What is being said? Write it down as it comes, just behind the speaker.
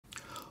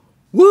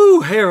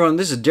Woo! Hey everyone,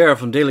 this is Daryl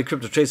from Daily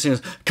Crypto Trade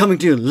Signals coming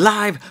to you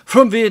live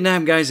from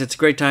Vietnam, guys. It's a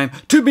great time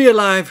to be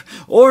alive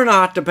or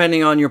not,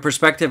 depending on your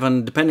perspective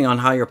and depending on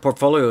how your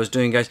portfolio is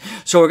doing, guys.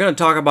 So we're going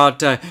to talk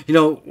about,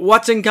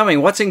 what's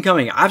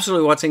incoming,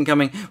 absolutely what's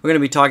incoming. We're going to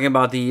be talking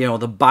about the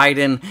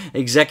Biden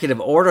executive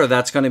order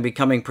that's going to be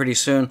coming pretty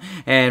soon.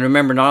 And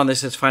remember, none of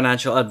this is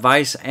financial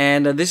advice,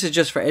 and this is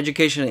just for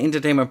education and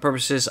entertainment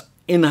purposes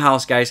in the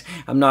house, guys.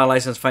 I'm not a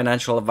licensed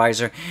financial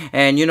advisor.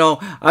 And,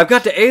 I've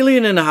got the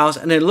alien in the house,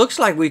 and it looks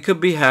like we could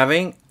be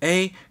having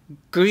a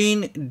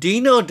Green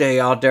Dino Day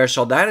out there,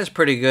 so that is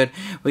pretty good.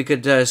 We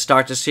could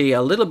start to see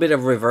a little bit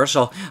of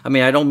reversal. I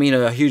mean, I don't mean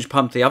a huge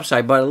pump to the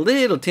upside, but a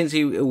little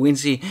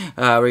tinsy-wincy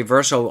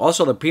reversal.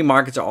 Also, the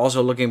pre-markets are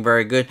also looking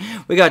very good.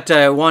 We got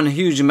one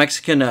huge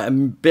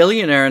Mexican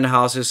billionaire in the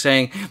house who's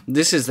saying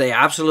this is the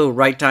absolute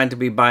right time to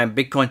be buying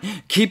Bitcoin.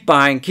 Keep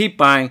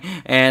buying,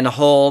 and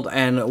hold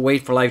and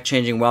wait for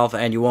life-changing wealth,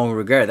 and you won't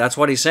regret it. That's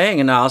what he's saying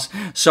in the house.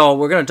 So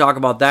we're going to talk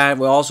about that.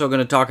 We're also going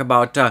to talk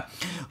about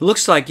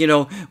looks like,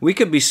 we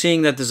could be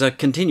seeing that there's a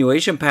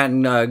continuation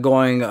pattern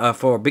going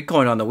for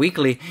Bitcoin on the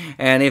weekly,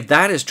 and if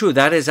that is true,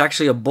 that is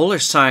actually a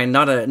bullish sign,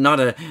 not a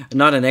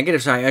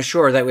negative sign. I'm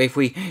sure that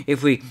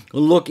if we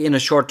look in a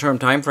short-term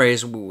time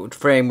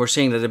frame, we're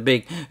seeing that a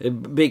big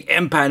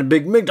M pattern, a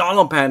big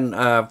McDonald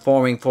pattern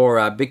forming for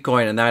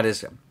Bitcoin, and that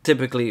is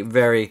typically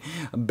very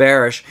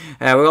bearish.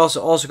 We're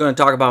also going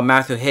to talk about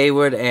Matthew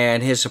Haywood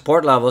and his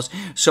support levels.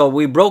 So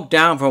we broke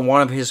down from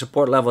one of his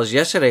support levels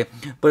yesterday,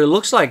 but it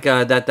looks like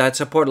that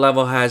support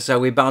level has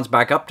we bounced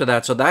back up to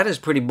that. So that is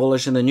pretty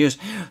bullish in the news.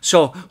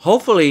 So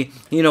hopefully,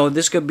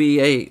 this could be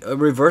a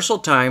reversal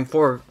time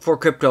for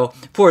crypto,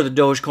 for the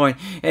Dogecoin.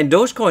 And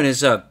Dogecoin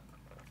is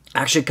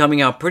actually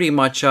coming out pretty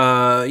much,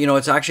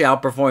 it's actually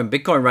outperforming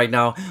Bitcoin right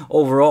now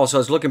overall, so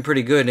it's looking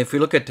pretty good. And if we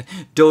look at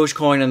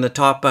Dogecoin and the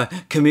top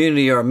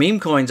community or meme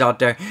coins out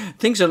there,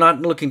 things are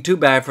not looking too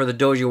bad for the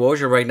Doji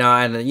Woja right now,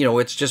 and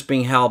it's just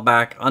being held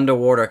back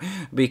underwater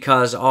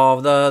because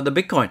of the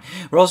Bitcoin.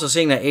 We're also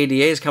seeing that ADA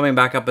is coming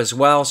back up as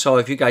well, so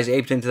if you guys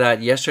aped into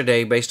that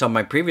yesterday based on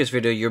my previous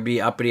video, you'll be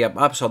uppity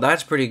up, so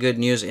that's pretty good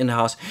news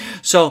in-house.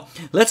 So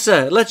let's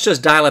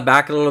just dial it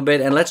back a little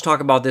bit, and let's talk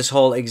about this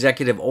whole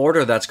executive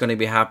order that's going to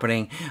be happening.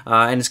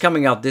 And it's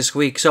coming out this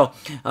week. So,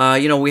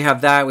 we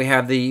have that. We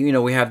have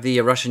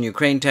the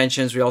Russian-Ukraine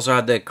tensions. We also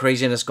have the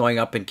craziness going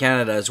up in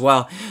Canada as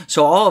well.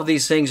 So all of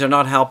these things are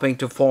not helping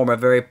to form a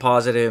very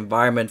positive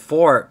environment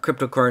for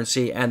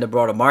cryptocurrency and the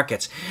broader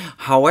markets.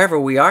 However,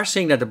 we are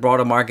seeing that the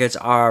broader markets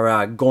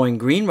are going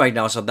green right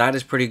now. So that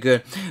is pretty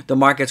good. The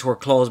markets were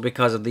closed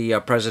because of the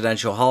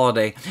presidential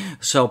holiday.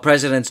 So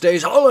President's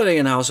Day's holiday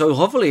in house. So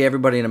hopefully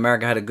everybody in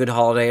America had a good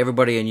holiday.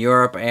 Everybody in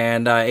Europe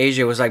and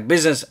Asia was like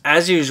business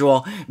as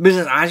usual.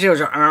 Business as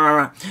usual.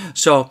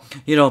 So,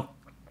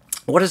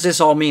 what does this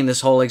all mean,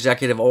 this whole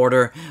executive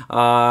order?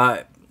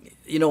 Overall,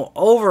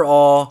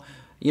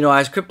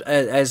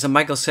 as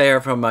Michael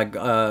Sayer from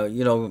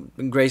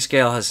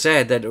Grayscale has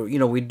said, that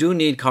we do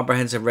need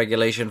comprehensive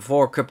regulation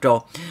for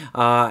crypto,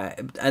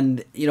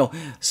 and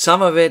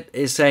some of it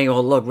is saying,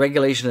 well, look,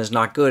 regulation is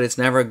not good, it's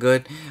never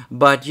good,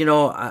 but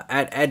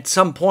at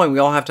some point we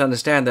all have to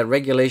understand that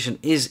regulation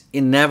is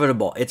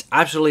inevitable. It's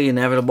absolutely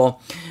inevitable.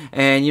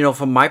 And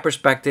from my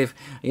perspective,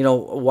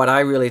 what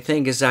I really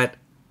think is that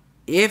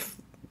if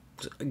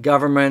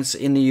governments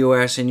in the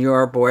US, in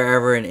Europe,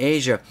 wherever in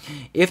Asia,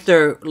 if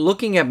they're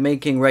looking at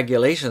making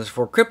regulations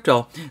for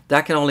crypto,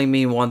 that can only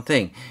mean one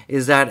thing,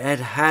 is that it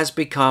has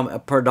become a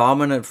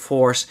predominant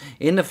force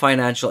in the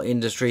financial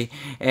industry,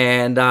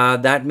 and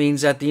that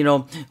means that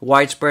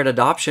widespread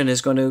adoption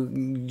is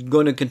going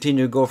to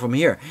continue to go from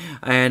here.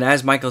 And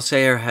as Michael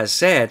Sayer has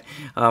said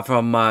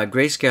from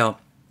Grayscale,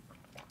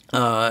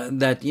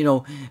 that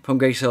from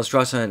Grayscale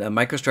Trust and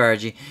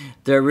MicroStrategy,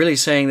 they're really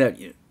saying that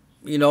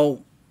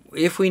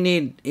if we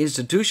need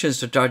institutions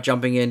to start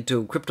jumping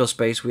into crypto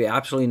space, we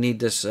absolutely need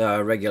this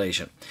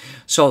regulation.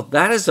 So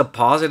that is the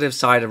positive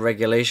side of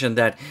regulation,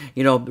 that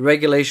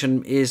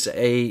regulation is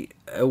a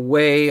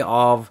way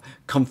of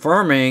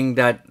confirming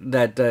that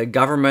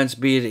governments,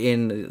 be it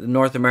in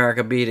North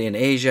America, be it in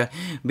Asia,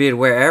 be it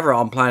wherever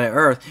on planet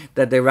Earth,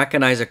 that they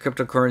recognize that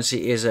cryptocurrency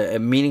is a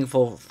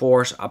meaningful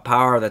force, a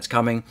power that's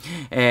coming,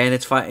 and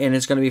it's going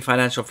to be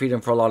financial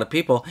freedom for a lot of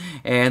people,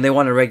 and they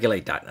want to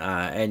regulate that.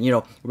 And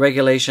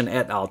regulation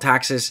et al.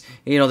 Taxes,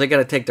 they got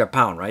to take their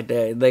pound, right?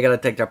 They got to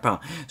take their pound.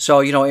 So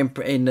in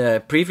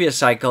previous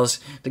cycles,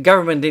 the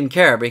government didn't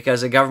care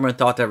because the government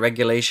thought that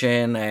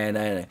regulation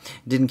and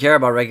didn't care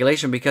about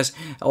regulation because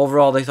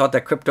overall they thought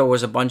that crypto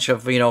was a bunch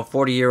of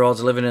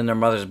 40-year-olds living in their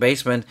mother's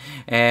basement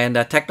and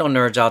techno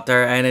nerds out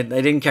there, and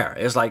they didn't care.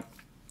 It was like,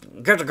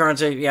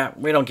 cryptocurrency, yeah,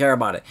 we don't care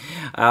about it.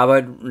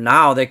 But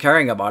now they're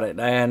caring about it,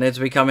 and it's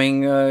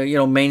becoming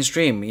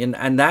mainstream.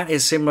 And that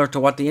is similar to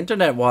what the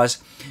internet was,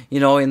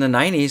 in the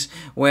 90s,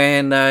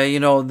 when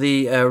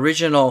the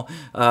original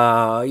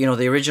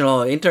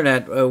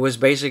internet was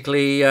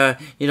basically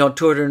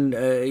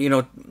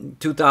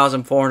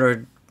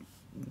 2,400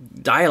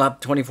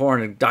 dial-up,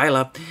 2400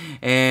 dial-up,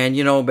 and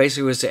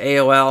basically it was the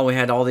AOL. We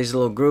had all these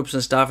little groups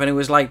and stuff, and it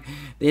was like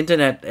the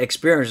internet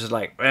experience is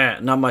like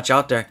not much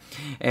out there,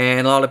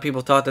 and a lot of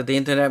people thought that the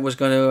internet was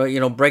going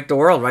to break the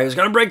world, right? It was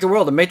going to break the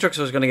world. The matrix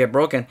was going to get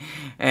broken,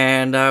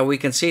 and we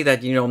can see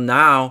that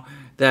now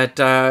that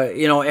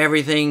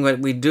everything that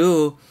we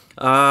do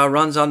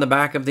runs on the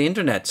back of the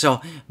internet.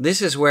 So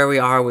this is where we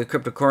are with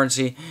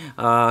cryptocurrency.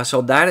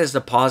 So that is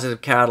the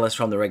positive catalyst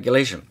from the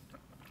regulation.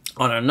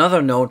 On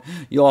another note,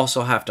 you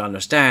also have to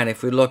understand,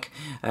 if we look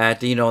at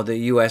the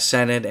U.S.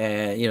 Senate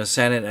and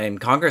Senate and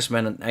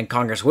congressmen and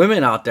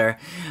congresswomen out there,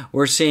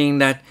 we're seeing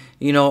that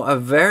a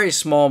very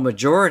small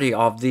majority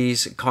of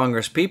these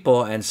Congress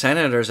people and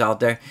senators out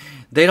there,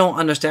 they don't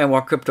understand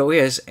what crypto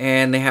is,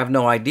 and they have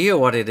no idea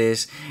what it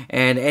is,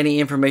 and any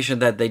information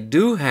that they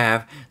do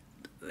have,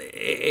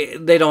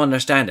 they don't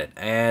understand it.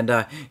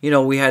 And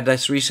we had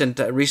this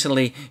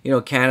recently,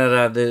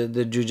 Canada,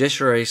 the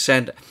judiciary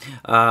sent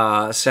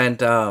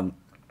sent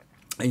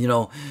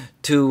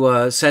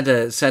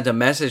a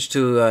message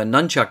to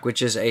Nunchuk,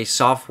 which is a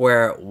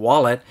software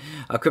wallet,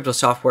 a crypto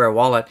software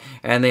wallet,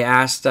 and they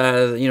asked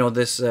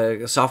this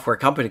software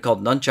company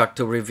called Nunchuk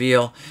to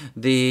reveal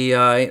the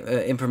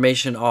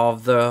information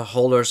of the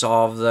holders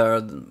of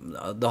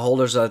the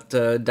holders that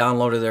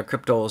downloaded their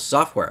crypto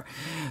software.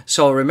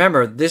 So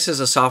remember, this is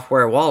a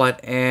software wallet,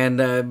 and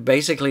they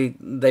basically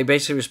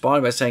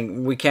responded by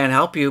saying, we can't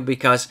help you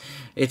because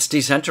it's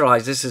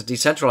decentralized. This is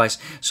decentralized.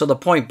 So the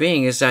point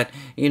being is that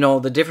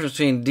the difference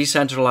between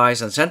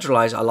decentralized and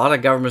centralized, a lot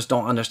of governments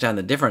don't understand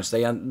the difference.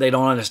 They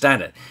don't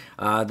understand it.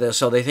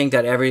 So they think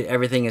that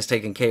everything is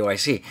taking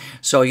KYC.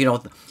 So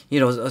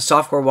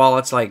software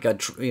wallets like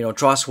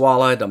Trust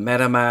Wallet, a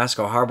MetaMask,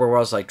 or hardware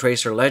wallets like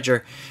Tracer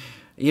Ledger,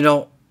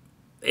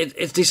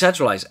 it's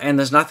decentralized, and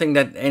there's nothing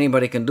that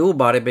anybody can do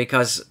about it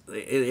because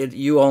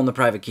you own the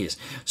private keys.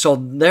 So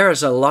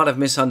there's a lot of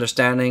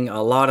misunderstanding,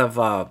 a lot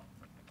of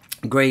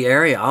gray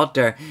area out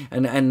there,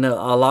 and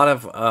a lot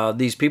of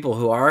these people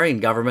who are in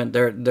government,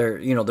 they're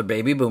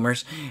baby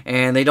boomers,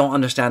 and they don't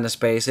understand the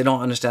space, they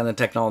don't understand the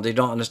technology, they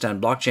don't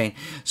understand blockchain.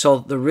 So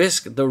the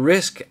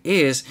risk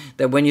is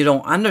that when you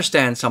don't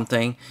understand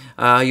something,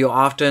 you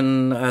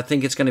often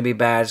think it's going to be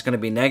bad, it's going to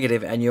be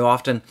negative, and you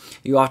often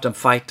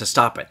fight to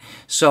stop it.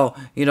 So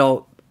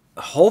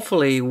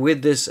hopefully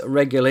with this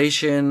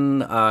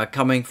regulation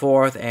coming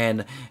forth,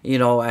 and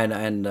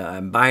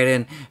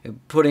Biden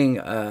putting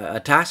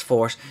a task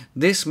force,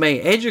 this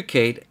may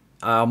educate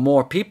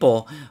more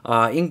people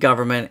in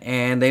government,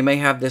 and they may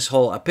have this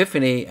whole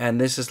epiphany, and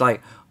this is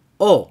like,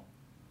 oh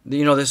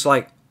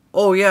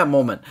yeah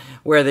moment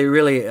where they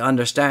really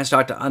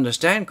start to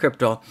understand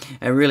crypto,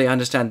 and really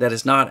understand that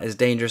it's not as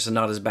dangerous and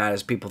not as bad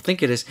as people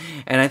think it is.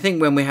 And I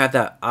think when we have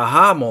that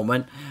aha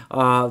moment,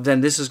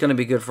 then this is going to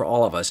be good for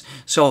all of us.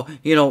 So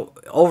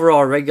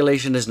overall,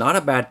 regulation is not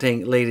a bad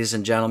thing, ladies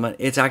and gentlemen.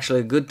 It's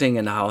actually a good thing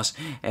in the house,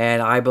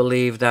 and I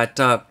believe that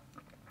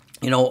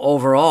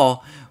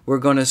overall we're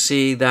going to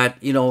see that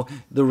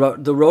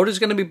the road is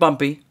going to be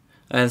bumpy.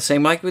 And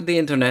same like with the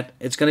internet,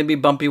 it's going to be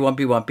bumpy. But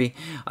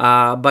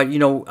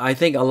I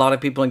think a lot of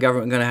people in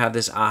government are going to have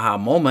this aha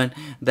moment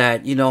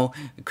that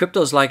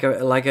crypto is like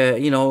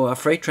a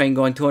freight train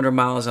going 200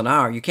 miles an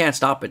hour. You can't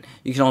stop it.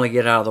 You can only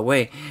get out of the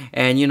way.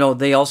 And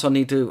they also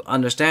need to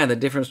understand the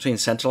difference between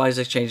centralized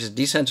exchanges,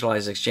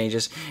 decentralized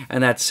exchanges,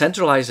 and that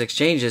centralized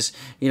exchanges,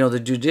 the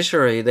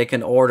judiciary, they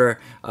can order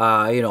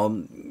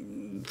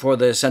for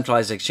the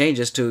centralized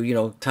exchanges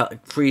to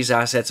freeze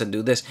assets and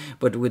do this,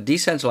 but with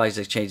decentralized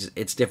exchanges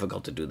it's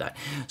difficult to do that.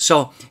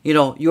 So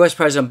U.S.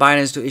 President Biden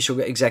is to issue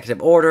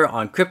executive order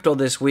on crypto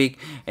this week,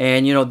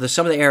 and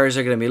some of the areas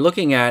they're going to be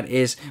looking at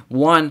is,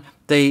 one,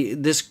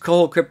 this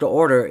whole crypto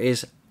order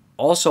is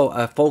also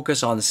a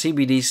focus on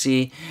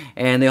CBDC,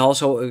 and they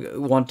also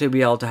want to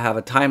be able to have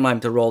a timeline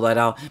to roll that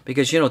out,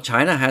 because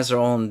China has their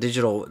own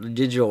digital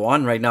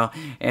one right now,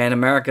 and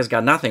America's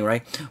got nothing,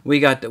 right? We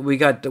got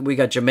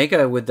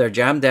Jamaica with their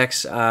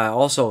Jamdex,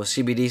 also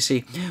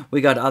CBDC.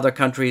 We got other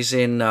countries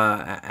in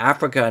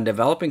Africa and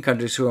developing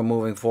countries who are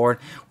moving forward.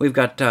 We've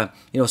got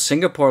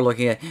Singapore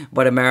looking at,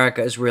 but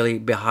America is really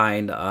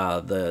behind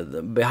behind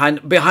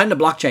the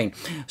blockchain.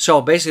 So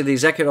basically, the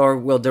executive order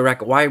will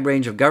direct a wide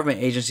range of government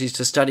agencies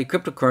to study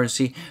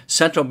cryptocurrency,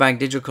 central bank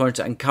digital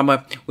currency, and come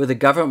up with a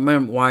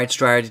government-wide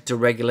strategy to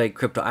regulate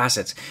crypto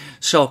assets.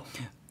 So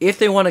if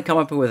they want to come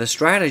up with a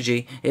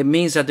strategy, it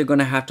means that they're going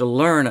to have to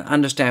learn and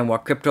understand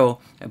what crypto,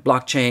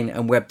 blockchain,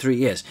 and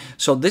Web3 is.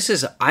 So this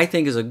is, I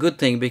think, is a good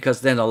thing,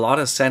 because then a lot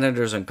of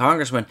senators and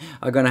congressmen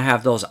are going to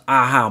have those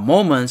aha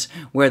moments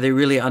where they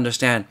really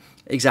understand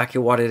exactly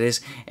what it is,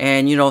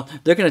 and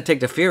they're going to take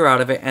the fear out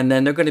of it, and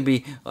then they're going to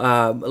be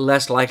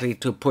less likely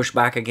to push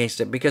back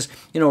against it. Because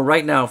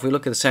right now, if we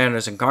look at the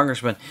senators and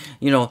congressmen,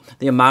 the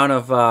amount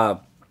of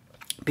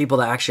people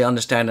that actually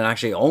understand and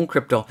actually own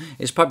crypto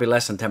is probably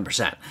less than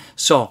 10%.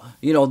 So,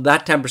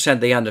 that 10%,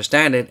 they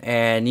understand it.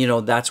 And,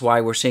 that's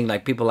why we're seeing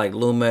like people like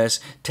Loomis,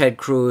 Ted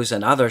Cruz,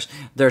 and others.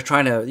 They're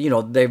trying to,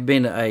 they've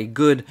been a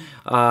good,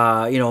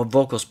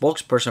 vocal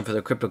spokesperson for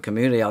the crypto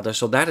community out there.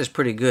 So that is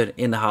pretty good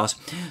in the House.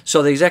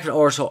 So the executive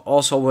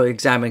also will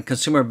examine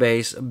consumer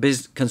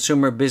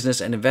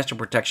business and investor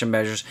protection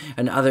measures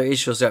and other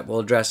issues that will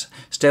address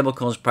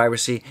stablecoins,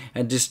 privacy,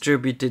 and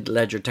distributed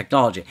ledger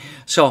technology.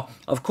 So,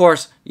 of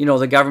course,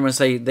 the governments,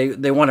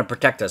 they want to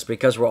protect us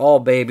because we're all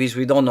babies.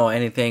 We don't know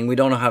anything. We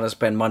don't know how to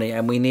spend money,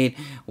 and we need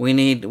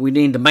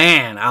the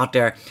man out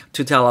there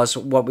to tell us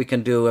what we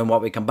can do and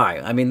what we can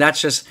buy.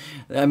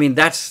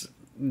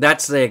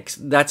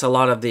 That's a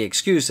lot of the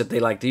excuse that they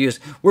like to use.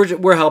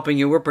 We're helping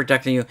you. We're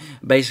protecting you.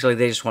 Basically,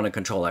 they just want to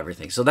control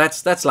everything. So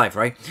that's life,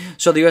 right?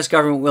 So the U.S.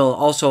 government will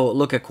also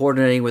look at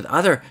coordinating with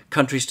other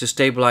countries to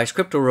stabilize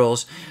crypto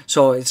rules.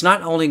 So it's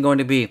not only going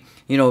to be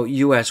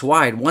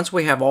U.S.-wide. Once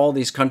we have all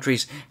these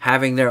countries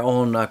having their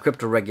own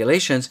crypto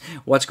regulations,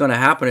 what's going to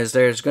happen is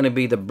there's going to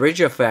be the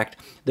bridging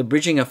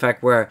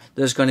effect where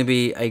there's going to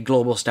be a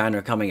global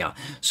standard coming out.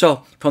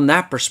 So from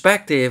that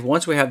perspective,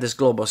 once we have this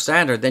global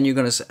standard, then you're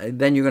going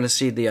to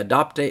see the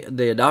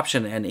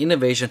adoption and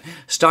innovation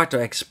start to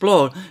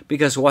explode,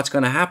 because what's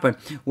going to happen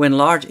when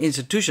large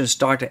institutions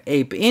start to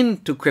ape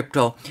into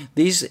crypto,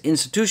 these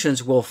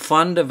institutions will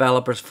fund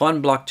developers,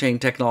 fund blockchain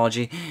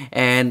technology,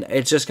 and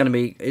it's going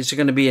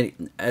to be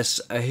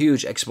a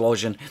huge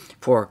explosion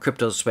for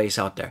crypto space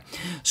out there.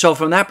 So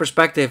from that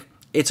perspective,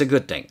 it's a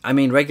good thing.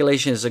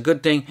 Regulation is a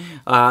good thing.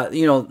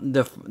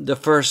 The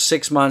first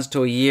 6 months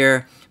to a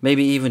year,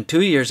 maybe even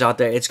 2 years out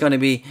there, it's going to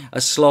be a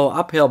slow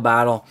uphill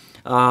battle.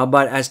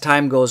 But as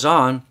time goes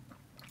on,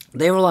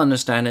 they will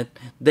understand it.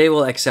 They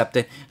will accept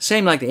it.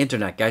 Same like the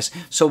internet, guys.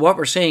 So what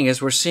we're seeing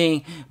is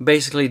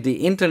basically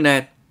the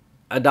internet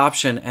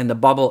adoption, and the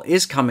bubble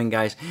is coming,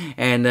 guys,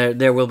 and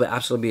there will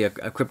absolutely be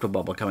a crypto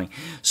bubble coming.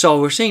 So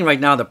we're seeing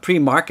right now the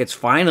pre-markets,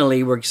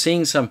 finally we're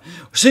seeing some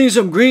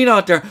green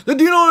out there. The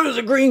dealer is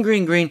a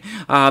green,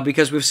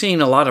 because we've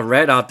seen a lot of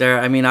red out there.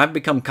 I've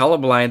become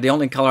colorblind. The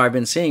only color I've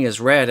been seeing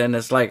is red, and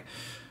it's like,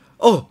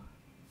 oh,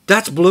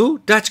 that's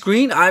blue, that's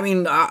green.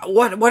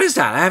 What is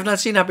that? I have not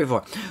seen that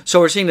before. So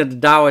we're seeing that the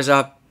Dow is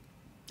up,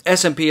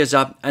 S&P is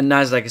up, and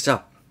Nasdaq is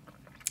up.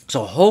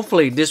 So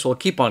hopefully this will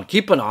keep on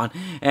keeping on,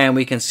 and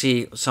we can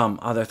see some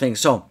other things.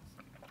 So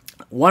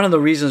one of the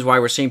reasons why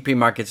we're seeing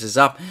pre-markets is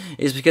up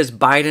is because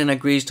Biden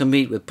agrees to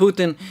meet with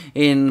Putin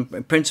in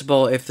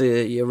principle if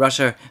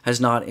Russia has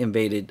not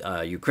invaded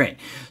Ukraine.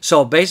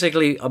 So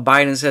basically,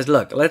 Biden says,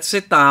 look, let's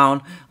sit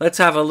down, let's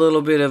have a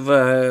little bit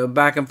of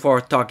back and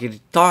forth talk, and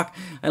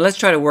let's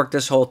try to work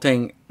this whole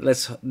thing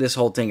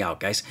out,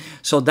 guys.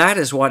 So that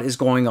is what is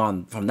going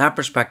on from that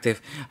perspective.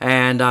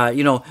 And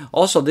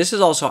also this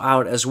is also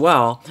out as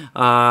well.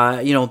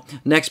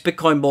 Next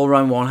Bitcoin bull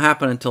run won't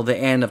happen until the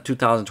end of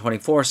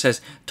 2024,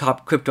 says top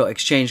crypto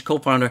exchange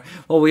co-founder.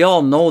 Well, we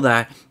all know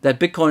that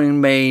Bitcoin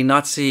may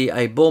not see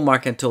a bull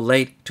market until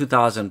late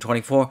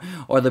 2024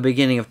 or the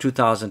beginning of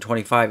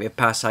 2025 if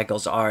past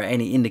cycles are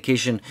any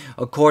indication,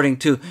 according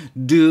to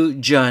Du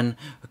Jun,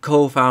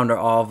 co-founder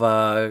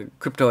of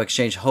crypto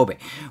exchange Hobby.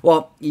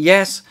 Well,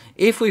 yes,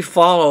 if we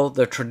follow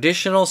the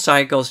traditional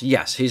cycles,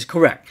 yes, he's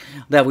correct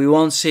that we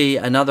won't see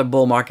another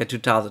bull market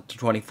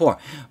 2024.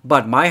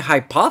 But my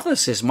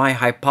hypothesis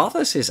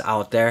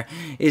out there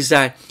is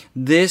that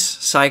this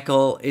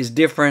cycle is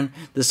different.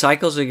 The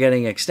cycles are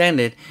getting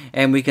extended,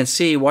 and we can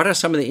see what are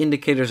some of the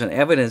indicators and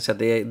evidence that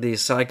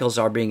these cycles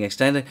are being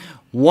extended.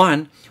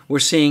 One, we're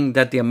seeing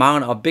that the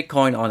amount of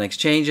Bitcoin on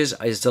exchanges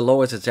is the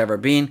lowest it's ever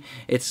been.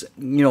 It's,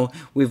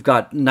 we've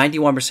got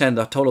 91% of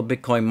the total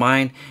Bitcoin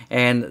mined,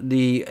 and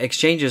the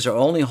exchanges are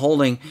only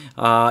holding,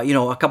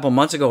 a couple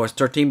months ago it was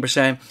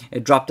 13%,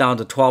 it dropped down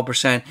to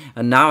 12%,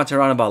 and now it's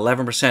around about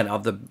 11%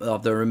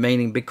 of the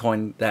remaining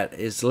Bitcoin that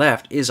is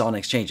left is on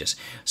exchanges.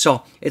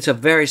 So it's a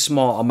very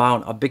small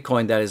amount of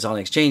Bitcoin that is on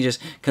exchanges,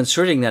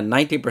 considering that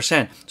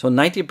 90%. So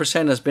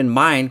 90% has been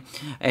mined,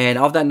 and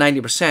of that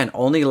 90%,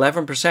 only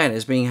 11%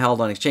 is being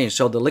held on exchange.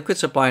 So the liquid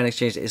supply on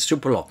exchange is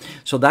super low.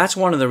 So that's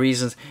one of the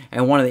reasons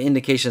and one of the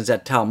indications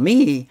that tell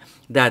me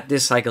that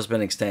this cycle's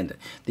been extended.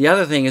 The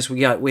other thing is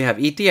we have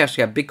ETFs,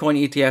 we have Bitcoin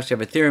ETFs, we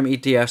have Ethereum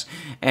ETFs,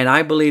 and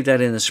I believe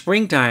that in the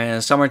springtime and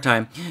the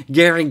summertime,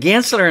 Gary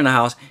Gensler in the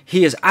house,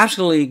 he is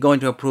absolutely going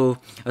to approve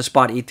a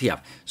spot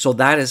ETF. So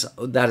that is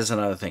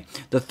another thing.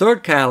 The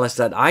third catalyst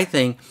that I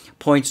think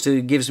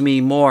gives me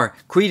more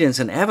credence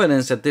and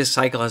evidence that this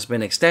cycle has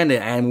been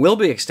extended and will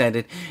be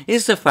extended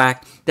is the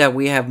fact that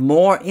we have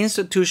more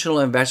institutional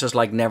investors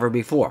like never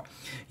before.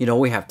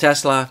 We have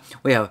Tesla,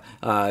 we have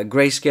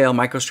Grayscale,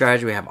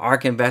 MicroStrategy, we have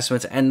ARK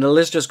Investments, and the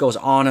list just goes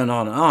on and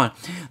on and on.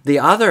 The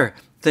other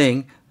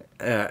thing,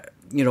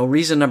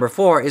 reason number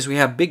 4 is we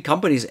have big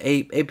companies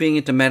aping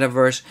into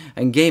metaverse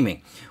and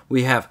gaming.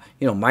 We have,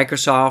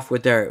 Microsoft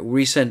with their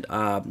recent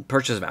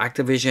purchase of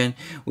Activision.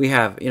 We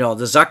have, the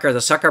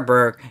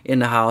Zuckerberg in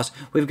the house.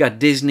 We've got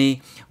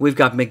Disney. We've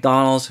got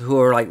McDonald's, who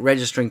are like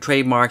registering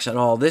trademarks and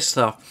all this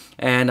stuff.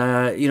 And,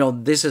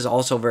 this is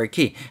also very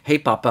key. Hey,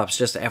 pop-ups,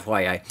 just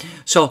FYI.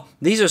 So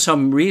these are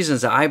some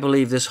reasons that I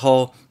believe this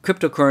whole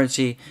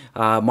cryptocurrency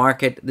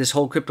market, this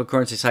whole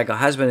cryptocurrency cycle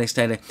has been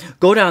extended.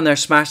 Go down there,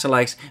 smash the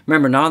likes.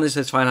 Remember, none of this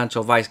is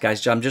financial advice,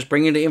 guys. I'm just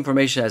bringing the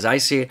information as I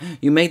see it.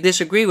 You may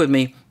disagree with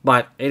me,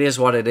 but it is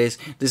what it is.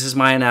 This is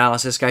my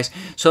analysis, guys.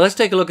 So let's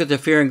take a look at the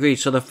fear and greed.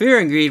 So the fear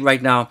and greed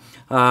right now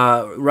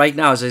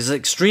is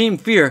extreme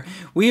fear.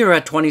 We were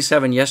at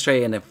 27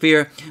 yesterday in the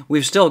fear.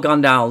 We've still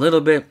gone down a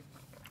little bit.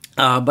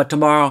 But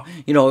tomorrow,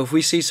 if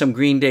we see some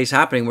green days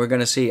happening, we're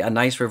going to see a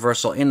nice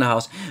reversal in the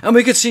house. And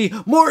we could see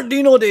more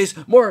Dino days,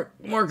 more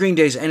green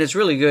days. And it's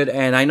really good.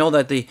 And I know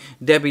that the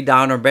Debbie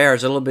Downer bear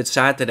is a little bit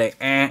sad today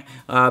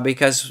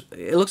because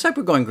it looks like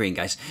we're going green,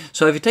 guys.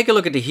 So if you take a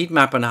look at the heat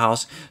map in the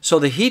house. So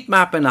the heat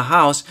map in the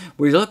house,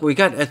 we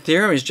got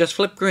Ethereum is just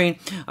flipped green.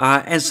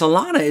 And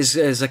Solana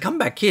is a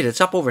comeback kid. It's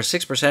up over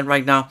 6%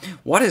 right now.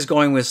 What is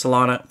going with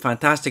Solana?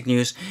 Fantastic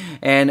news.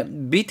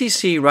 And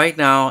BTC right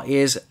now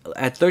is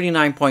at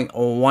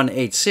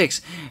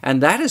 39.186,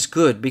 and that is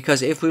good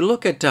because if we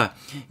look at where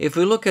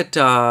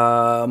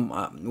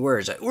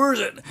is it?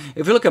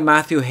 If we look at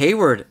Matthew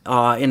Hayward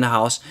in the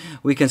house,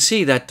 we can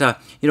see that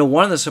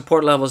one of the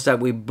support levels that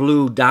we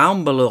blew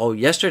down below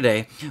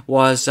yesterday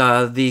was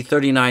the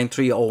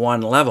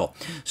 39.301 level.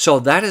 So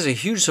that is a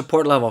huge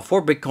support level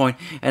for Bitcoin,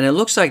 and it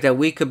looks like that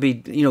we could be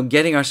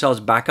getting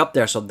ourselves back up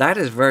there. So that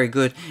is very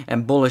good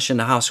and bullish in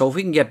the house. So if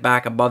we can get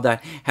back above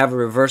that, have a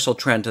reversal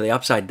trend to the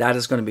upside, that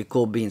is going to be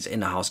cool beans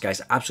in the house,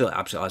 guys.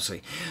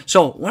 Absolutely.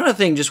 So one other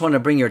thing, just want to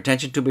bring your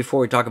attention to before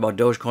we talk about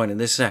Dogecoin and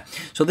this.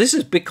 So this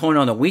is Bitcoin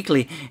on the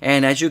weekly,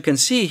 and as you can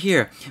see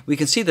here, we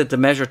can see that the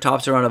measure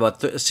tops around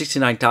about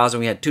 69,000.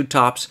 We had two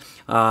tops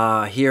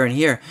here and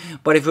here.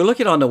 But if we look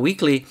at it on the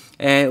weekly,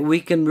 we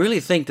can really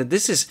think that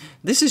this is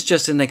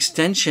just an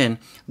extension.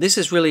 This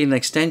is really an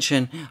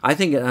extension, I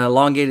think, an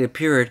elongated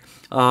period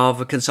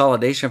of a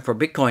consolidation for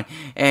Bitcoin.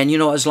 And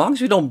as long as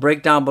we don't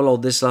break down below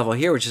this level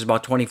here, which is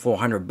about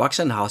 $2,400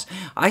 in the house,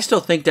 I still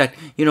think that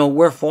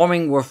we're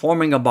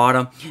forming a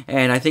bottom,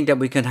 and I think that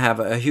we can have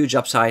a huge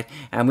upside,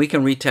 and we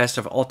can retest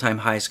of all-time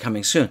highs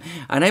coming soon.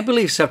 And I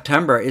believe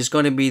September is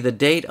going to be the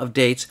date of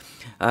dates.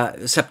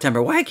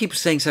 September. Why I keep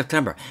saying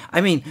September?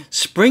 I mean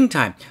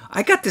springtime.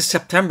 I got this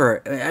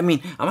September. I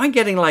mean, am I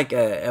getting like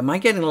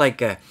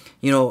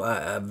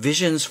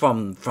visions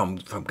from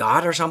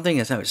God or something?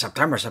 It's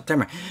September.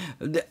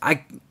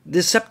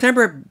 This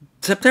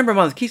September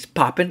month keeps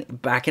popping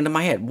back into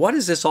my head. What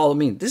does this all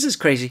mean? This is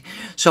crazy.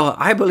 So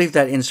I believe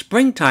that in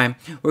springtime,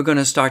 we're going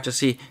to start to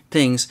see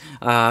things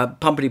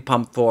pumpity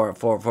pump for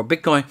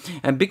Bitcoin.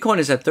 And Bitcoin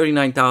is at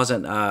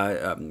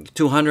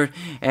 39,200.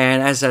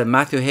 And as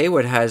Matthew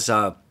Hayward has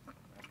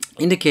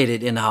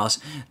indicated in the house,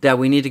 that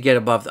we need to get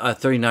above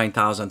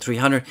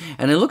 39,300,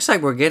 and it looks like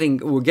we're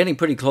getting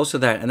pretty close to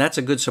that, and that's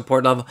a good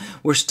support level.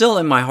 We're still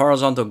in my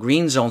horizontal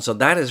green zone, so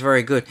that is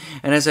very good.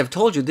 And as I've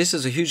told you, this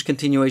is a huge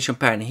continuation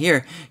pattern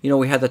here.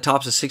 We had the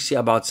tops of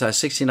about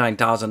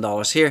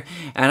 $69,000 here,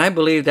 and I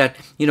believe that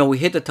we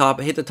hit the top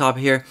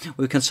here,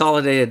 we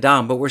consolidated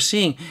down, but we're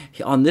seeing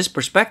on this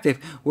perspective,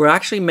 we're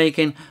actually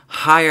making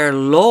higher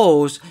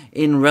lows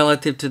in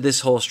relative to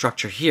this whole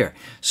structure here.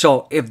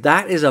 So if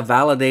that is a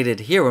validated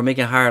here, we're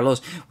making higher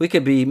lows, we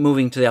could be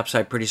moving to the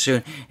upside pretty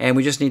soon, and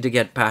we just need to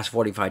get past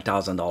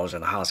 $45,000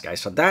 in the house, guys.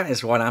 So that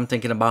is what I'm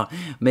thinking about.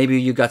 Maybe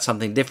you got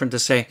something different to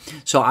say.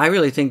 So I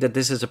really think that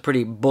this is a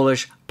pretty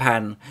bullish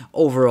pattern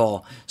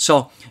overall.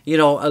 So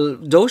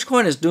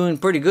Dogecoin is doing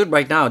pretty good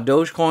right now.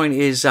 Dogecoin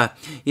is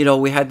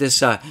we had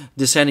this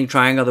descending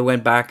triangle that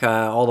went back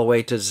all the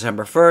way to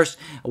December 1st.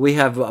 We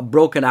have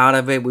broken out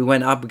of it. We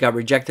went up, got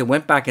rejected,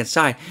 went back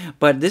inside,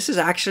 but this is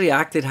actually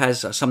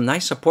has some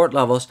nice support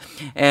levels,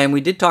 and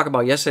we did talk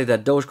about yesterday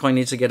that Dogecoin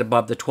needs to get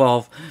above the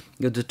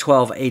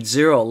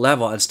 1280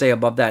 level and stay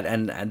above that,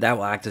 and that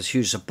will act as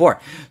huge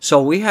support.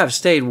 So we have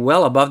stayed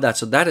well above that,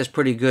 so that is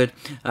pretty good,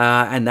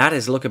 and that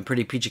is looking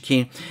pretty peachy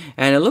keen.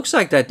 And it looks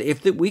like that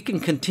if we can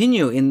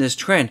continue in this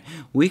trend,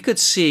 we could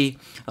see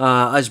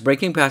us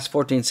breaking past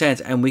 14 cents,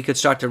 and we could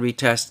start to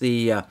retest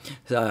the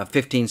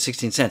 15,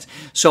 16 cents.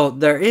 So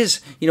there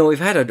is, we've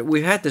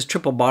had this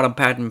triple bottom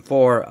pattern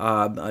for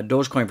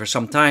Dogecoin for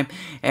some time,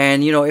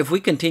 and if we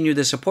continue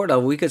this support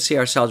level, we could see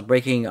ourselves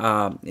breaking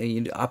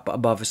up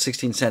above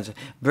 16 cents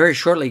very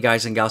shortly,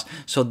 guys and gals.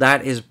 So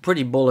that is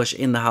pretty bullish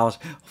in the house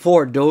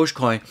for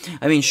Dogecoin.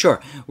 I mean,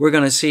 sure, we're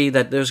going to see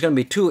that there's going to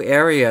be two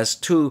areas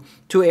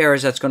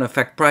that's going to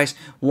affect price.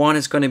 One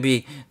is going to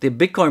be the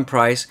Bitcoin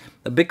price.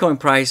 The Bitcoin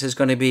price is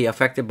going to be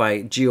affected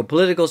by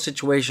geopolitical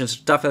situations,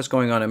 stuff that's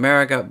going on in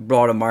America,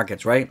 broader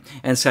markets, right?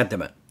 And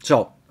sentiment.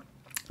 So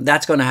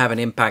that's going to have an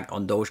impact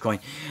on Dogecoin.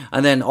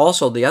 And then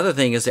also the other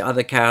thing is the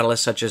other catalysts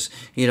such as,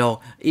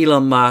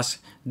 Elon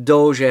Musk,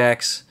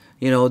 Dogex,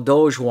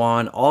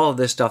 Dogecoin, all of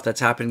this stuff that's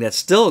happening, that's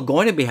still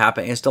going to be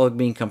happening and still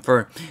being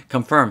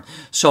confirmed.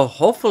 So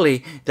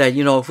hopefully that,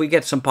 if we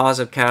get some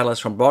positive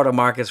catalysts from broader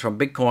markets, from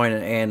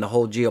Bitcoin, and the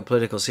whole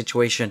geopolitical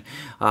situation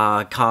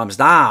calms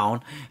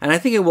down, and I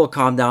think it will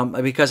calm down,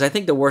 because I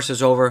think the worst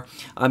is over.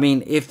 I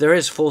mean, if there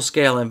is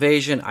full-scale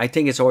invasion, I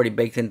think it's already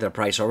baked into the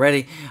price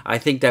already. I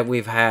think that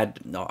we've had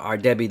our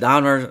Debbie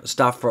Downer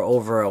stuff for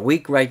over a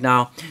week right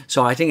now,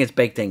 so I think it's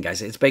baked in,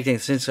 guys. It's baked in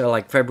since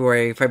like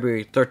February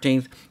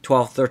 13th,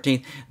 12th,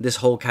 13th. This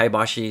whole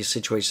Kaibashi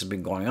situation has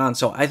been going on,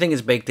 so I think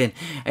it's baked in.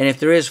 And if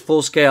there is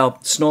full-scale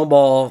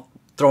snowball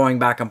throwing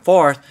back and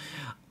forth,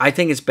 I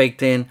think it's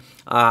baked in.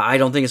 I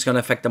don't think it's going to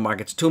affect the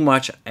markets too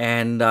much,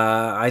 and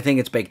I think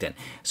it's baked in.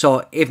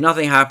 So if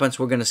nothing happens,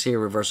 we're going to see a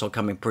reversal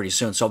coming pretty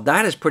soon. So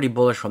that is pretty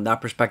bullish from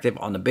that perspective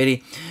on the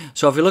BIDI.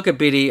 So if you look at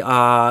BIDI,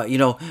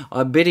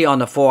 BIDI on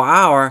the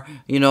 4-hour,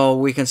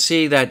 we can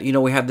see that,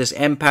 we have this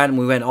M pattern.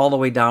 We went all the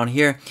way down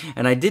here,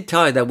 and I did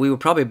tell you that we would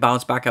probably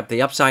bounce back up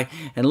the upside,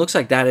 and it looks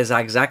like that is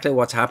exactly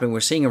what's happening.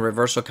 We're seeing a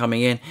reversal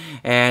coming in,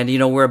 and,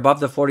 we're above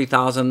the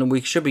 40,000.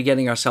 We should be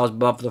getting ourselves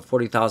above the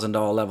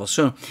 $40,000 level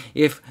soon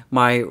if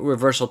my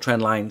reversal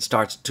trend line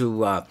starts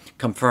to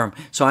confirm.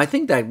 So I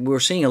think that we're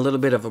seeing a little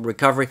bit of a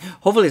recovery.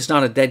 Hopefully it's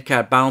not a dead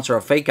cat bounce or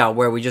a fake out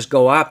where we just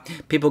go up,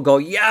 people go,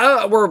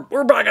 yeah,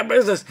 we're back in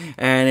business,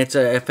 and it's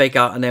a fake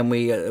out, and then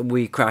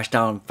we crash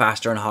down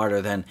faster and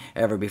harder than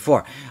ever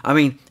before. I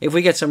mean, if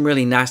we get some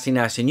really nasty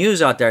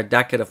news out there,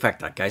 that could affect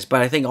that, guys.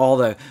 But I think all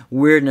the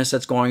weirdness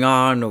that's going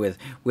on with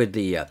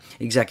the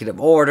executive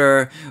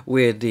order,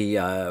 with the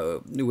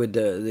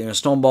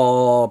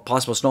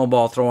possible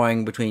snowball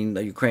throwing between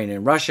the Ukraine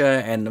and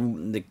Russia,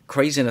 and the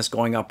craziness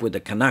going up with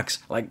the Canucks.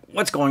 Like,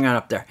 what's going on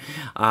up there?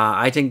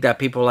 I think that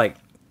people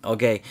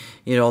okay,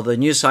 the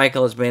news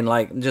cycle has been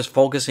just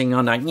focusing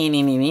on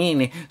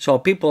that. So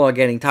people are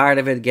getting tired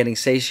of it, getting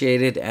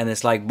satiated, and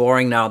it's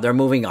boring now. They're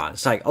moving on.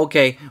 It's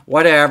okay,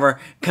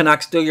 whatever.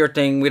 Canucks, do your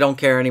thing. We don't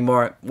care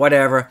anymore.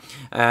 Whatever.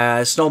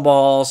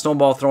 Snowball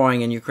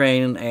throwing in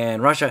Ukraine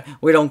and Russia.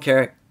 We don't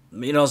care.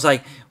 It's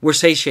we're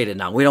satiated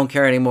now. We don't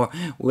care anymore.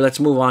 Let's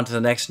move on to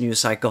the next news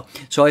cycle.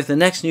 So if the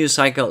next news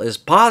cycle is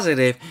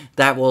positive,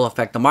 that will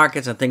affect the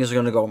markets, and things are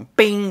going to go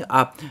bing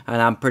up,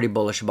 and I'm pretty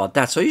bullish about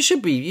that. So you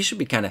should be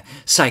kind of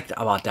psyched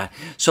about that.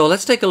 So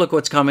let's take a look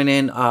what's coming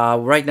in.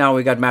 Right now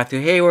we got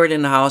Matthew Hayward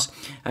in the house,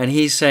 and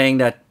he's saying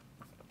that,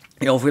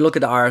 if we look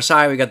at the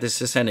RSI, we got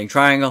this ascending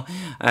triangle,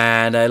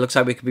 and it looks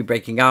like we could be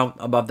breaking out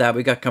above that.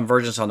 We got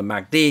convergence on the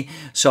MACD,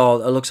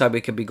 so it looks like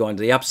we could be going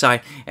to the upside,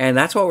 and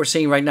that's what we're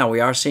seeing right now. We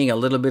are seeing a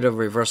little bit of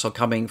reversal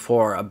coming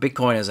for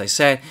Bitcoin, as I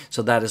said,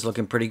 so that is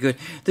looking pretty good.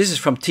 This is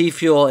from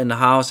T-Fuel in the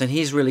house, and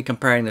he's really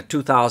comparing the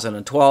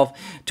 2012,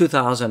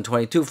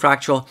 2022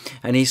 fractal,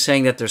 and he's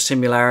saying that there's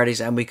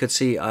similarities, and we could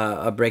see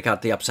a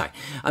breakout the upside.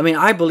 I mean,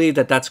 I believe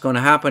that that's going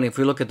to happen. If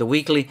we look at the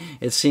weekly,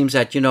 it seems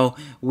that,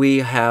 we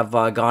have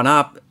gone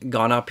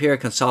up here,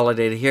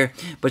 consolidated here,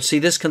 but see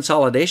this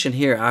consolidation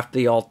here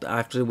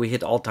after we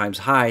hit all-time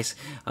highs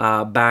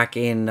back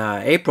in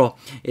April,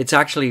 it's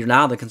actually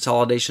now the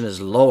consolidation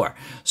is lower.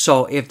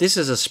 So if this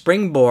is a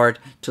springboard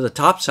to the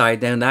top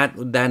side, then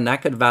that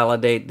could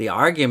validate the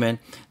argument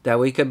that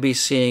we could be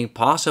seeing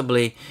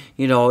possibly,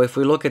 if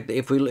we look at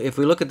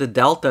the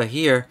delta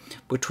here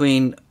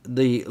between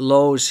the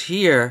lows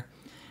here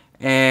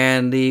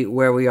and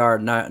where we are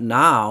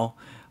now.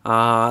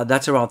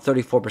 That's around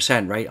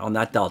 34%, right, on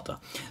that delta.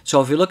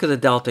 So if you look at the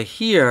delta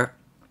here,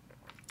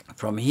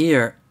 from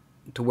here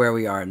to where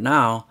we are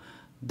now,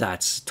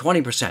 that's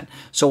 20%.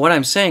 So what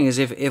I'm saying is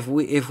if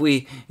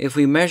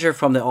we measure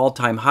from the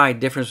all-time high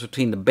difference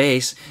between the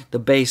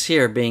base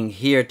here being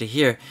here to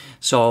here,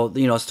 so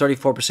it's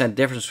 34%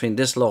 difference between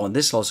this low and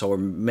this low. So we're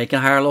making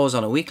higher lows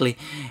on a weekly,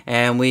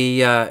 and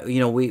we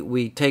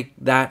take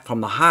that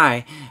from the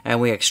high and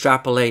we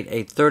extrapolate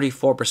a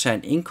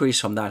 34% increase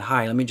from that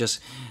high. Let me just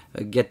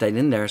get that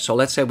in there. So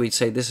let's say we'd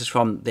say this is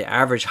from the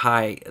average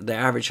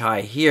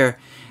high here,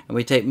 and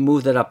we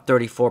move that up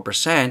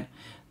 34%,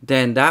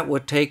 then that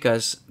would take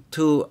us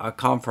to a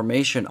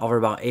confirmation of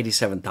about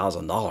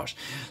 $87,000.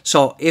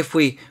 So if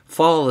we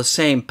follow the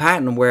same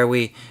pattern where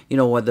with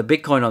the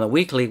Bitcoin on the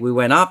weekly, we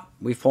went up,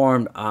 we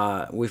formed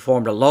a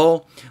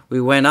low,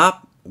 we went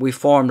up, we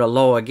formed a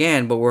low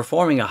again, but we're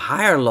forming a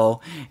higher low,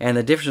 and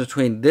the difference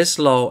between this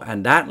low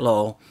and that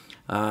low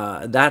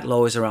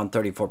is around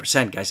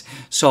 34%, guys.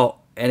 So,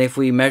 and if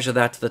we measure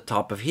that to the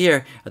top of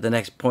here at the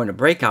next point of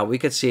breakout, we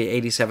could see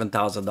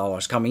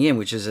 $87,000 coming in,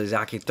 which is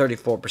exactly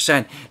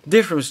 34%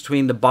 difference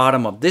between the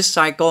bottom of this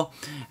cycle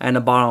and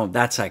the bottom of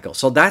that cycle.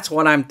 So that's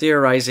what I'm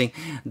theorizing,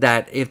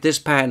 that if this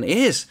pattern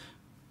is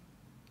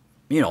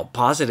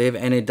positive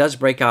and it does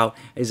break out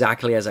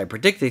exactly as I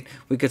predicted,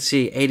 we could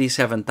see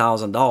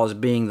 $87,000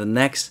 being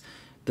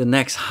the the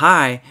next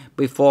high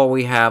before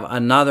we have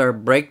another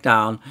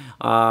breakdown,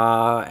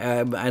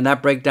 and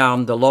that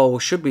breakdown, the low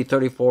should be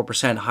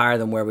 34% higher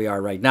than where we are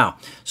right now.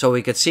 So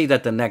we could see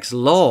that the next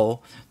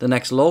low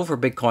for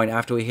Bitcoin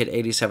after we hit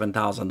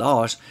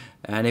 $87,000,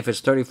 and if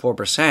it's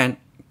 34%,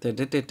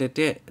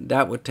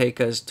 that would take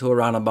us to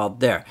around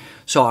about there.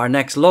 So our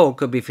next low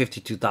could be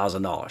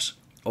 $52,000.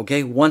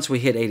 Okay, once we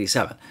hit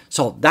 87.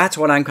 So that's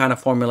what I'm kind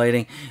of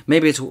formulating.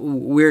 Maybe it's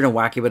weird and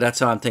wacky, but that's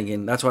what I'm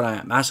thinking. That's what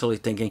I'm absolutely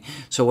thinking.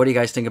 So what do you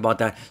guys think about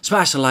that?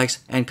 Smash the likes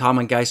and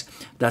comment, guys.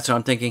 That's what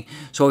I'm thinking.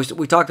 So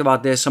we talked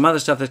about this. Some other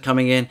stuff that's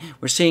coming in.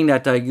 We're seeing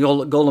that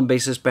golden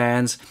basis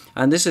bands.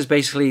 And this is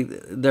basically,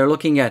 they're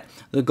looking at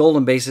the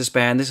golden basis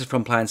band. This is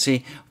from Plan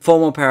C.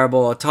 FOMO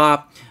parabola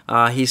top.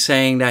 He's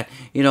saying that,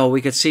 you know,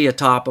 we could see a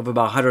top of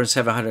about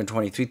 107,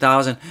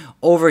 123,000.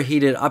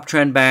 Overheated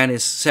uptrend band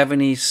is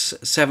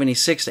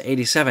 76 to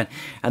 87.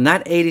 And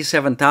that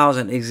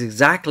 87,000 is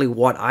exactly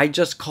what I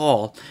just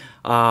called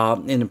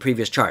in the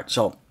previous chart.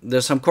 So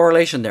there's some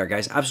correlation there,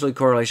 guys. Absolute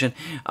correlation.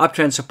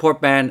 Uptrend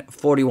support band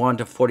 41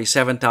 to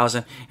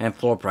 47,000 and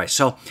floor price.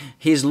 So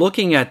he's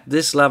looking at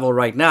this level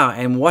right now,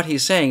 and what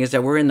he's saying is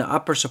that we're in the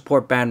upper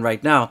support band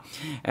right now,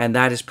 and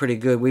that is pretty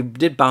good. We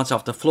did bounce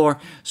off the floor,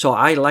 so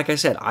like I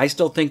said, I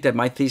still think that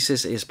my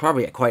thesis is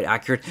probably quite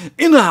accurate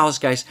in the house,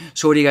 guys.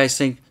 So what do you guys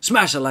think?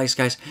 Smash the likes,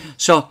 guys.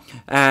 So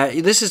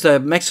this is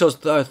the Mexico's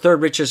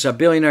third richest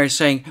billionaire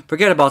saying,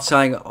 forget about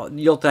selling,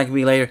 you'll thank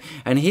me later.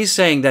 And he's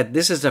saying that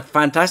this is a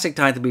fantastic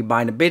time to be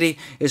buying a biddy.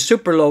 It's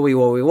super low, we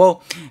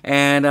whoa,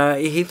 and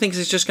he thinks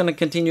it's just going to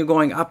continue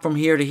going up from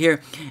here to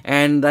here,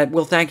 and that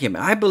we'll thank him.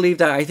 I believe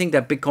that. I think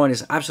that Bitcoin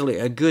is absolutely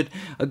a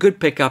good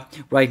pickup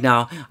right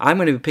now. I'm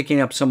going to be picking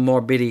up some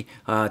more biddy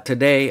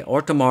today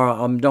or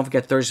tomorrow. Don't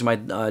forget Thursday, my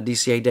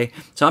DCA day.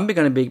 So I'm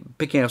going to be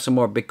picking up some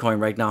more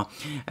Bitcoin right now,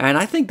 and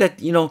I think that,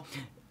 you know,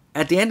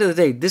 at the end of the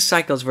day, this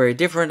cycle is very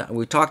different.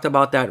 We talked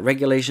about that.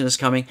 Regulation is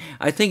coming.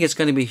 I think it's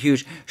going to be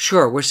huge.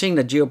 Sure, we're seeing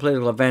the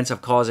geopolitical events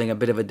of causing a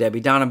bit of a Debbie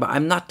Downer, but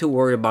I'm not too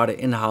worried about it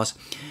in the house.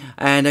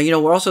 And, you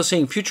know, we're also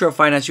seeing future of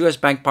finance, U.S.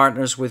 bank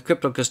partners with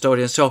crypto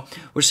custodians. So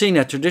we're seeing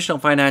that traditional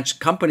finance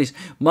companies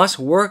must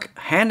work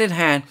hand in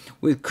hand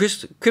with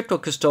crypto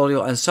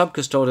custodial and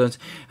sub-custodians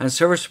and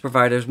service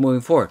providers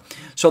moving forward.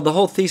 So the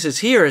whole thesis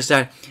here is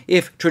that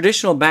if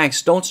traditional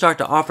banks don't start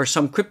to offer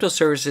some crypto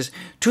services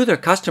to their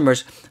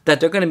customers, that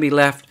they're going to be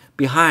left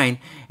behind,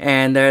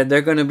 and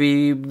they're going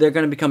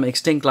to become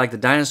extinct like the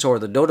dinosaur or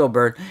the dodo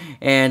bird,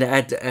 and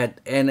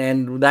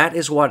and that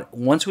is what,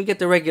 once we get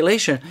the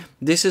regulation,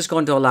 this is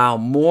going to allow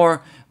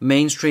more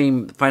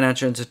mainstream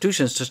financial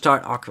institutions to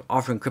start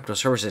offering crypto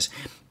services.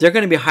 They're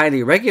going to be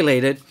highly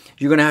regulated.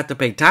 You're going to have to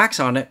pay tax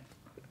on it.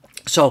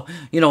 So,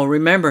 you know,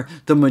 remember,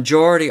 the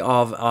majority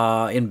of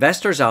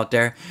investors out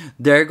there,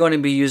 they're going to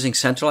be using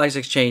centralized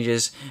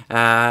exchanges, you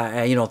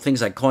know,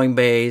 things like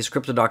Coinbase,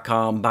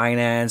 Crypto.com,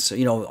 Binance,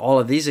 you know, all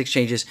of these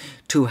exchanges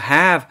to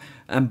have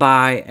and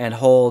buy and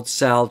hold,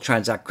 sell,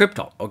 transact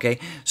crypto, okay?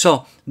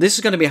 So this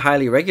is going to be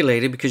highly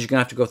regulated because you're going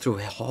to have to go through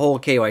a whole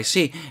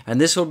KYC, and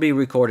this will be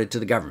recorded to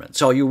the government.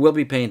 So you will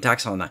be paying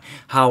tax on that.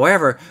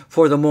 However,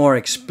 for the more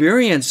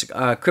experienced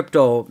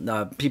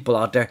crypto people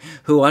out there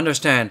who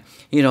understand,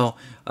 you know,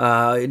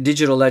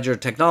 digital ledger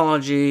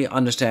technology,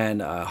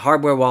 understand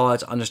hardware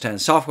wallets, understand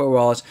software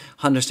wallets,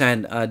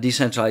 understand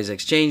decentralized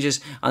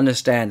exchanges,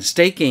 understand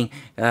staking,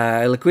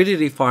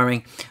 liquidity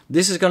farming,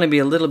 this is going to be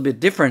a little bit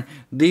different.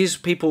 These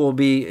people will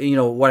be, you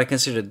know, what I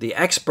consider the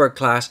expert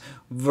class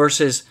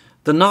versus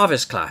the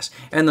novice class.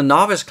 And the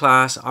novice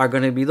class are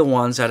going to be the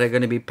ones that are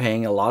going to be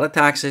paying a lot of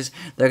taxes.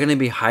 They're going to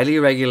be highly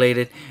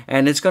regulated,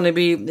 and it's going to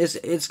be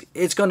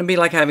it's going to be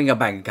like having a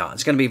bank account.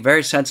 It's going to be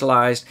very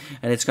centralized,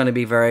 and it's going to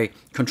be very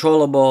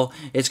controllable.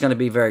 It's going to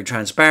be very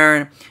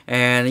transparent,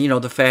 and, you know,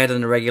 the Fed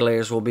and the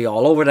regulators will be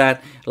all over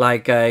that,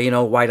 like you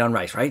know, white on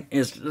rice, right?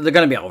 They're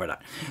going to be all over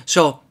that.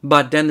 So,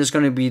 but then there's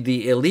going to be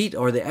the elite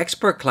or the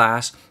expert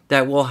class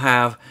that will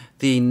have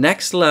the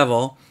next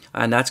level,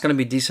 and that's going to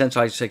be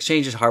decentralized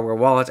exchanges, hardware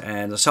wallets,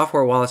 and the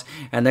software wallets,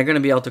 and they're going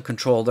to be able to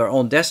control their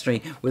own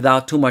destiny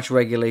without too much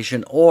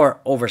regulation or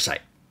oversight.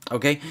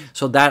 Okay,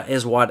 so that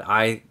is what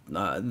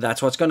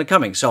that's what's going to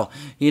coming. So,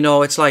 you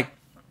know, it's like,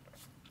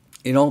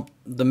 you know,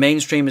 the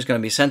mainstream is going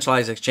to be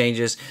centralized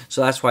exchanges.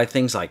 So that's why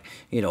things like,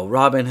 you know,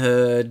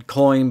 Robinhood,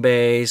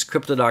 Coinbase,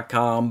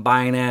 Crypto.com,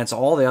 Binance,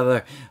 all the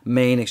other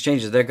main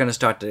exchanges, they're going to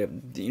start to,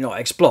 you know,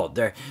 explode.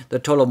 The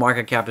total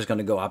market cap is going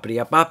to go uppity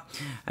up.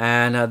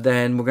 And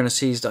then we're going to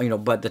see, you know,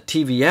 but the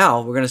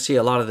TVL, we're going to see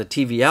a lot of the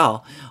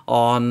TVL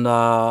on,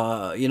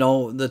 you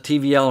know, the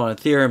TVL on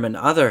Ethereum and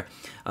other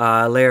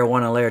layer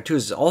 1 and layer 2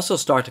 is also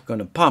going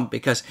to pump,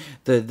 because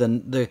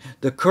the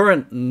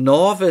current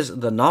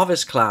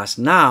novice class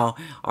now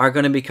are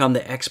going to become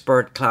the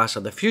expert class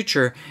of the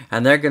future,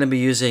 and they're going to be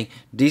using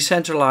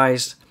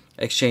decentralized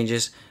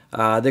exchanges.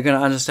 They're going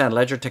to understand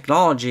ledger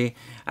technology,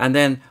 and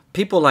then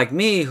people like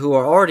me who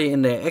are already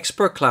in the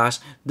expert class,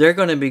 they're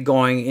going to be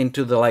going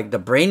into the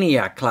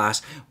brainiac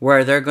class,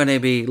 where they're going to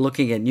be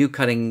looking at new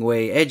cutting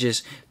way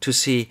edges to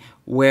see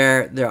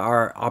where there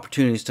are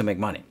opportunities to make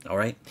money. All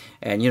right,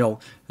 and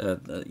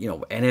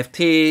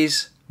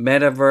NFTs,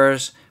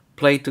 metaverse,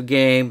 play to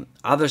game,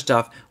 other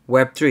stuff,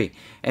 Web3.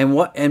 And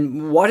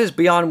what is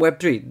beyond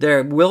Web3?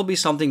 There will be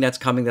something that's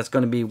coming that's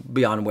going to be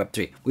beyond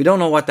Web3. We don't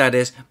know what that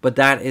is, but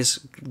that is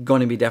going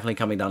to be definitely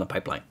coming down the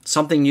pipeline.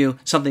 Something new,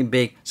 something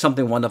big,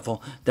 something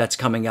wonderful that's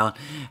coming out.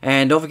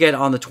 And don't forget,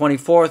 on the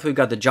 24th, we've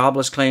got the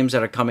jobless claims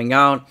that are coming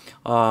out.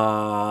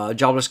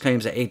 Jobless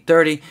claims at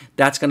 8:30.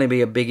 That's going to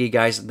be a biggie,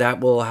 guys. That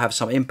will have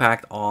some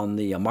impact on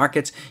the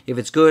markets. If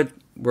it's good,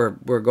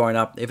 we're going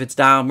up. If it's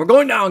down, we're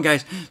going down,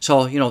 guys.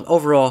 So,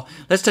 overall,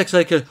 let's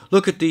take a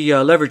look at the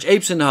leverage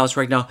apes in the house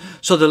right now.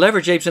 So the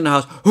leverage apes in the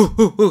house,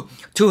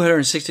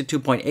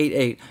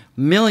 262.88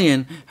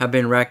 million have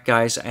been wrecked,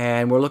 guys.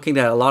 And we're looking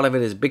at a lot of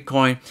it is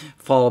Bitcoin,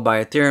 followed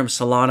by Ethereum,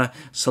 Solana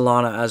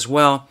as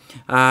well.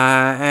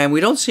 And we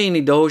don't see any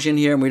Doge in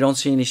here, and we don't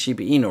see any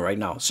Shiba Inu right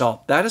now.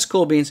 So that is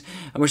cool beans.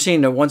 And we're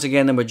seeing that, once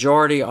again, the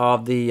majority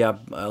of the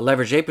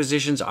leverage ape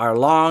positions are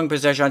long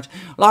positions.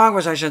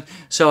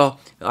 So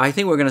I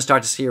think we're going to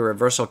start to see a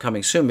reversal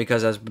coming soon,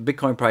 because as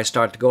Bitcoin price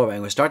start to go up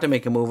and we start to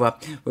make a move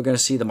up, we're going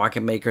to see the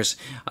market makers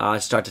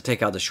start to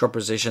take out the short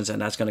positions,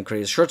 and that's going to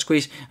create a short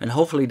squeeze, and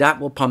hopefully that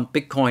will pump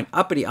Bitcoin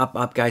uppity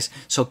up, guys.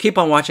 So keep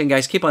on watching,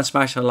 guys. Keep on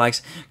smashing the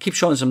likes. Keep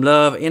showing some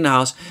love in the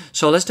house.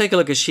 So let's take a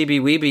look at Shiba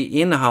Weeby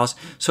in the house.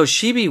 So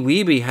Shiba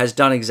Weeby has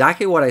done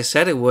exactly what I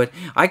said it would.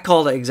 I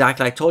called it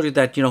exactly. I told you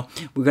that,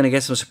 we're going to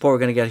get some support. We're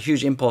going to get a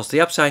huge impulse to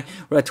the upside.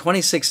 We're at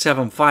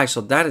 26.75, so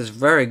that is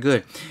very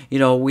good.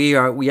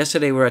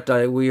 Yesterday we were at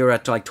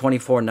like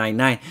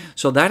 24.99,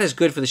 so that is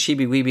good for the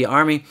Shiba Weeby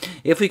army.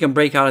 If we can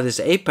break out of this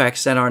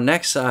apex, then our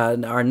next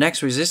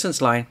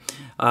resistance line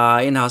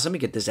in-house, let me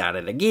get this out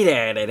of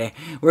there.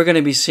 We're going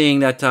to be seeing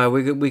that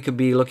we could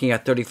be looking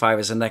at 35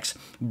 as the next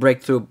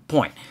breakthrough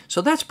point.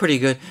 So that's pretty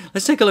good.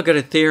 Let's take a look at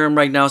Ethereum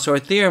right now. So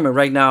Ethereum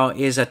right now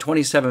is at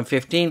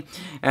 27.15,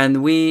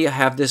 and we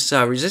have this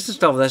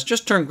resistance level that's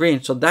just turned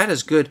green. So that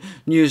is good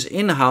news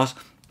in the house.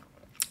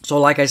 So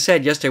like I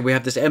said yesterday, we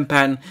have this M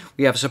pattern,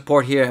 we have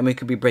support here, and we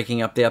could be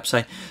breaking up the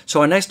upside.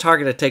 So our next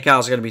target to take out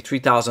is going to be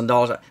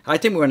 $3,000. I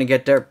think we're going to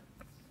get there.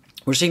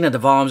 We're seeing that the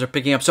volumes are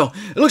picking up, so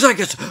it looks like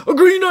it's a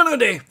green on a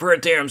day for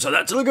Ethereum. So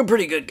that's looking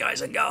pretty good, guys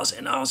and gals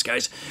in the house,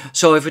 guys.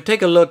 So if we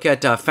take a look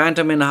at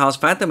Phantom in the house,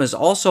 Phantom is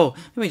also,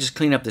 let me just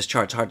clean up this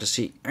chart, it's hard to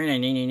see.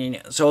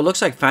 So it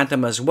looks like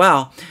Phantom as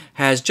well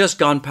has just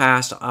gone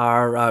past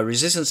our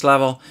resistance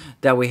level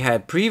that we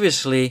had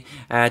previously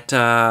at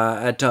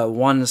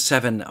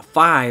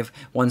 175,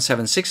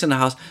 176 in the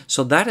house.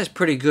 So that is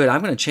pretty good.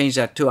 I'm going to change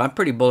that too. I'm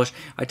pretty bullish.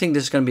 I think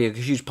this is going to be a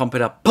huge pump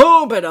it up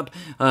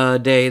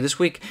day this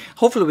week.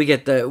 Hopefully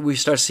we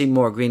start seeing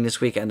more green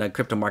this week, and the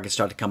crypto markets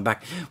start to come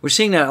back. We're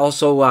seeing that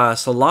also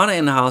Solana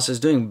in the house is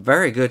doing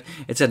very good.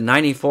 It's at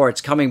 94.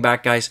 It's coming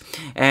back, guys,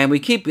 and we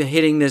keep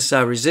hitting this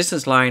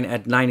resistance line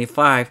at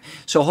 95.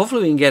 So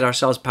hopefully we can get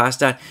ourselves past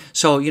that.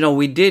 So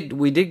we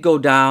did go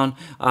down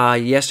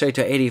yesterday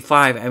to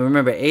 85, and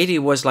remember 80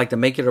 was like the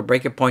make it or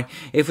break it point.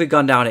 If we'd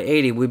gone down to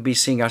 80, we'd be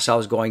seeing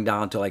ourselves going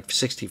down to like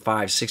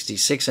 65,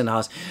 66 in the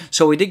house.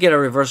 So we did get a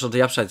reversal to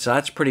the upside. So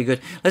that's pretty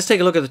good. Let's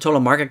take a look at the total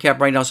market cap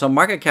right now. So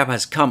market cap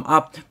has come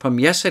up from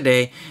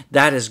yesterday.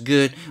 That is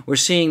good. We're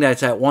seeing that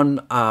it's at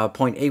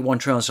 1.81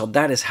 trillion. So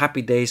that is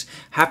happy days.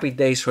 Happy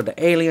days for the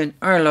alien.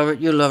 I love it.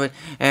 You love it.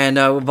 And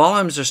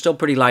volumes are still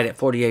pretty light at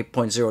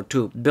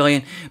 48.02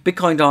 billion.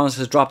 Bitcoin dollars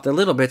has dropped a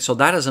little bit. So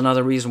that is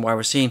another reason why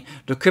we're seeing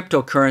the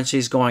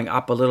cryptocurrencies going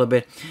up a little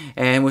bit.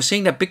 And we're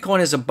seeing that Bitcoin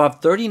is above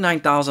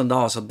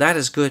 $39,000. So that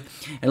is good.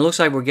 And it looks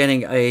like we're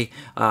getting a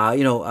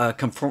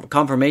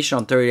confirmation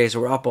on 30 days.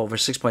 We're up over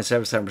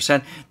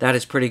 6.77%. That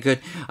is pretty good.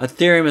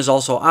 Ethereum is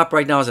also up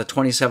right now. Is at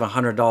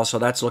 $2,700. So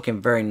that's looking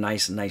very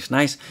nice.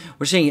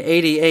 We're seeing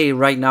ADA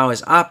right now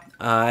is up.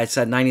 It's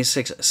at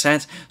 96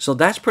 cents. So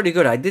that's pretty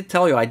good. I did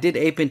tell you, I did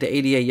ape into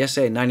ADA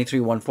yesterday at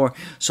 93.14.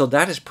 So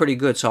that is pretty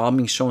good. So I'll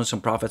be showing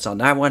some profits on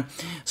that one.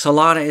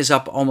 Solana is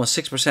up almost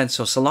 6%.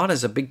 So Solana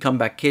is a big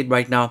comeback kid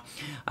right now.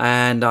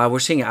 And we're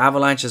seeing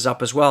Avalanche is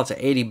up as well. It's at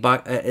 80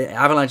 bucks.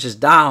 Avalanche is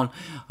down,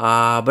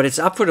 but it's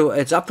up for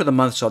the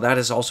month. So that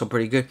is also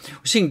pretty good.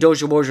 We're seeing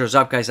Dogecoin is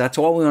up, guys. That's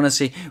what we want to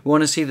see. We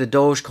want to see the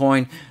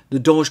Dogecoin and the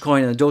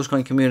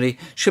Dogecoin community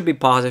should be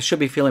positive, should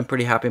be feeling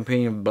pretty happy and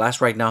pretty blessed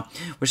right now.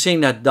 We're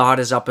seeing that DOT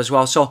is up as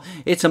well. So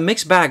it's a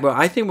mixed bag, but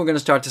I think we're going to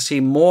start to see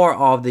more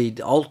of the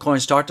altcoins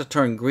start to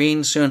turn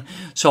green soon.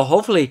 So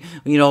hopefully,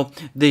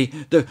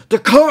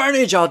 the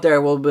carnage out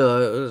there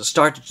will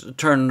start to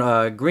turn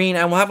green,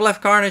 and we'll have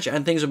left carnage,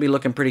 and things will be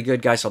looking pretty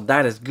good, guys. So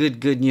that is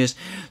good news.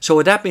 So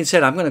with that being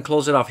said, I'm going to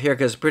close it off here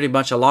because it's pretty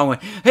much a long one.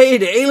 Hey,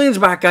 the alien's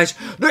back, guys.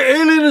 The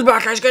alien is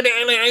back, guys. Get the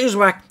alien's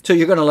back. So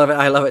you're going to love it.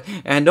 I love it.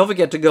 And don't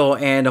forget to go go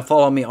and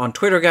follow me on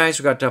Twitter, guys.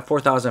 We got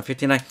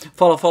 4,059.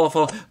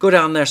 Follow. Go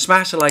down there,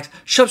 smash the likes,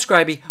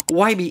 subscribe,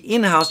 YB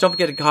in the house. Don't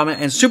forget to comment,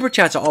 and super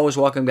chats are always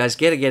welcome, guys.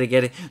 Get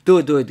it. Do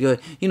it.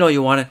 You know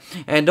you want it.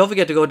 And don't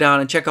forget to go down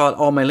and check out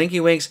all my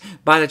linky winks.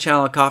 Buy the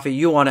channel a coffee.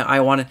 You want it, I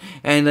want it.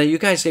 And you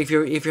guys, if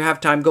you have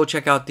time, go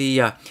check out the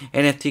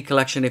NFT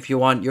collection if you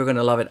want. You're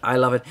gonna love it. I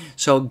love it.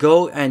 So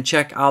go and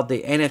check out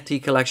the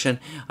NFT collection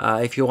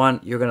if you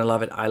want. You're gonna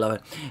love it. I love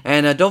it.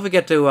 And don't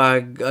forget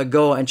to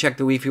go and check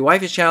the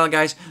Wifey's channel,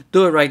 guys.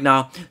 Do it right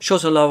now. Show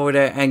some love over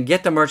there and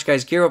get the merch,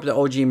 guys. Gear up the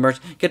OG merch.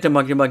 Get the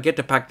muggy mug. Get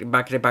the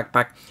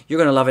backpack. You're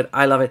gonna love it.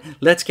 I love it.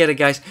 Let's get it,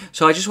 guys.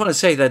 So I just want to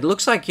say that it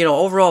looks like, you know,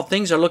 overall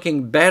things are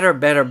looking better.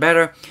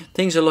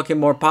 Things are looking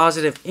more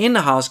positive in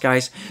the house,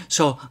 guys.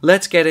 So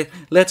let's get it.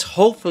 Let's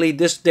hopefully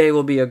this day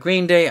will be a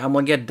green day. I'm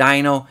gonna get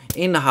Dino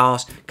in the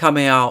house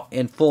coming out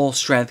in full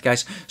strength,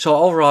 guys. So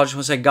overall, I just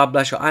want to say God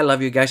bless you. I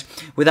love you, guys.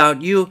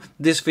 Without you,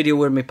 this video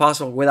wouldn't be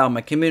possible. Without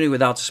my community,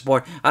 without the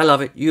support, I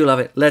love it. You love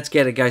it. Let's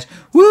get it, guys.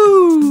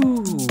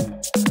 Woo!